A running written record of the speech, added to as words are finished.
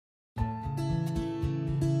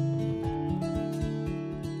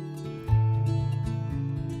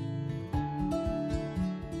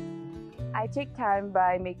take time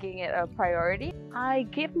by making it a priority. I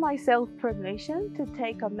give myself permission to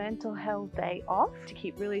take a mental health day off. To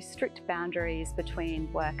keep really strict boundaries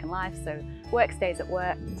between work and life, so work stays at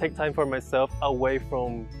work. Take time for myself away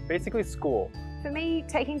from basically school. For me,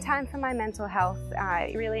 taking time for my mental health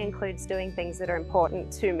really includes doing things that are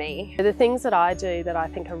important to me. The things that I do that I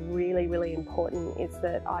think are really, really important is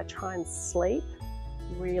that I try and sleep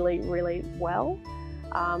really, really well,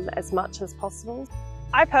 as much as possible.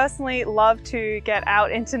 I personally love to get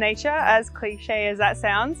out into nature, as cliche as that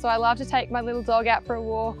sounds. So I love to take my little dog out for a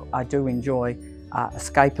walk. I do enjoy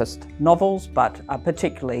escapist novels, but I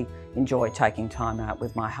particularly enjoy taking time out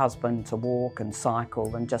with my husband to walk and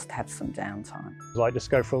cycle and just have some downtime. I just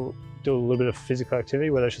go do a little bit of physical activity,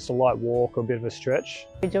 whether it's just a light walk or a bit of a stretch.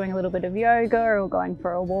 Doing a little bit of yoga or going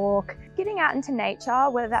for a walk. Getting out into nature,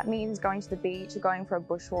 whether that means going to the beach or going for a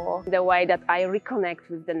bushwalk. The way that I reconnect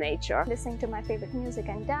with the nature. Listening to my favourite music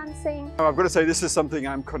and dancing. I've got to say this is something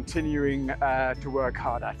I'm continuing to work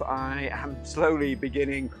hard at. I am slowly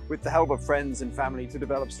beginning, with the help of friends and family, to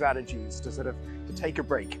develop strategies to take a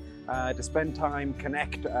break, to spend time,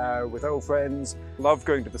 connect with old friends. Love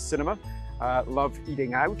going to the cinema, love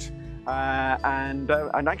eating out. And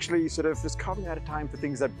actually just carving out a time for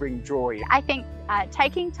things that bring joy. I think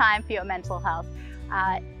taking time for your mental health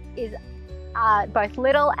is both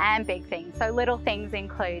little and big things. So little things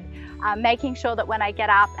include making sure that when I get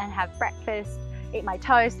up and have breakfast, eat my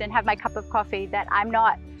toast and have my cup of coffee, that I'm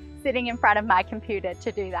not sitting in front of my computer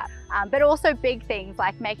to do that. But also big things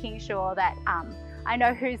like making sure that I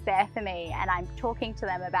know who's there for me and I'm talking to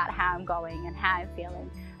them about how I'm going and how I'm feeling,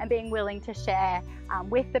 and being willing to share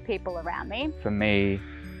with the people around me. For me,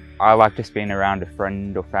 I like just being around a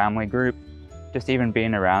friend or family group. Just even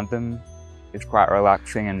being around them is quite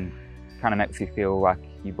relaxing and kind of makes you feel like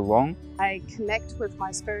you belong. I connect with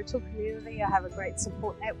my spiritual community. I have a great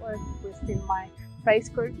support network within my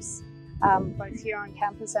faith groups, both here on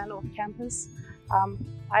campus and off campus.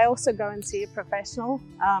 I also go and see a professional.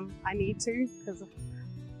 I need to, because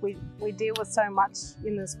we deal with so much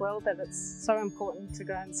in this world that it's so important to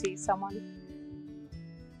go and see someone.